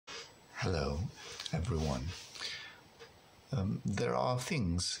Hello, everyone. There are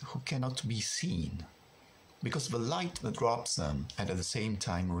things who cannot be seen because the light that drops them and at the same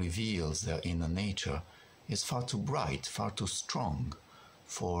time reveals their inner nature is far too bright, far too strong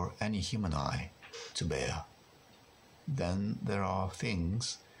for any human eye to bear. Then there are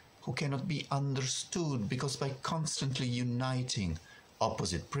things who cannot be understood because by constantly uniting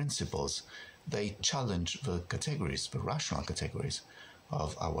opposite principles, they challenge the categories, the rational categories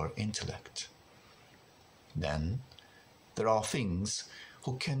of our intellect. Then there are things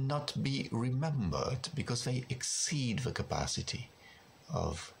who cannot be remembered because they exceed the capacity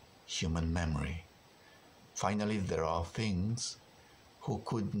of human memory. Finally, there are things who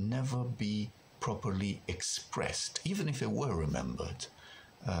could never be properly expressed, even if they were remembered,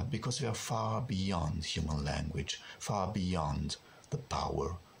 because they are far beyond human language, far beyond the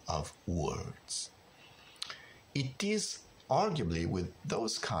power of words. It is arguably with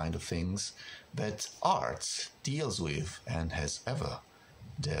those kind of things that art deals with and has ever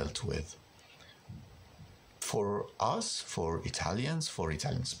dealt with. For us, for Italians, for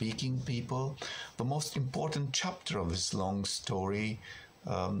Italian-speaking people, the most important chapter of this long story,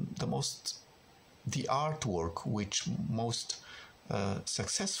 the artwork which most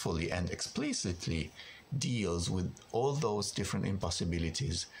successfully and explicitly deals with all those different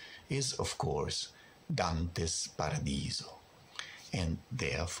impossibilities is, of course, Dante's Paradiso, and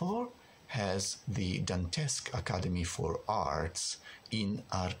therefore has the Dantean Academy for Arts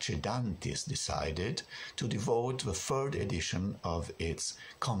InArceDantis decided to devote the third edition of its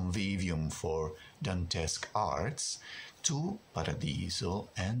Convivium for Dantesque Arts to Paradiso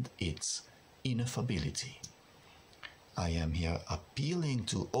and its ineffability. I am here appealing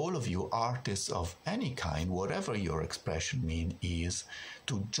to all of you artists of any kind, whatever your expression mean is,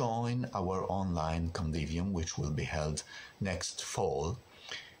 to join our online convivium, which will be held next fall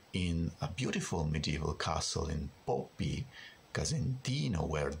in a beautiful medieval castle in Poppi, Casentino,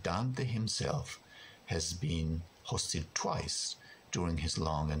 where Dante himself has been hosted twice during his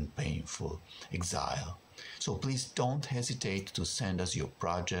long and painful exile. So please don't hesitate to send us your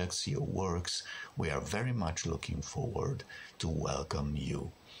projects, your works. We are very much looking forward to welcome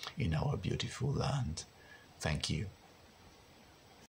you in our beautiful land. Thank you.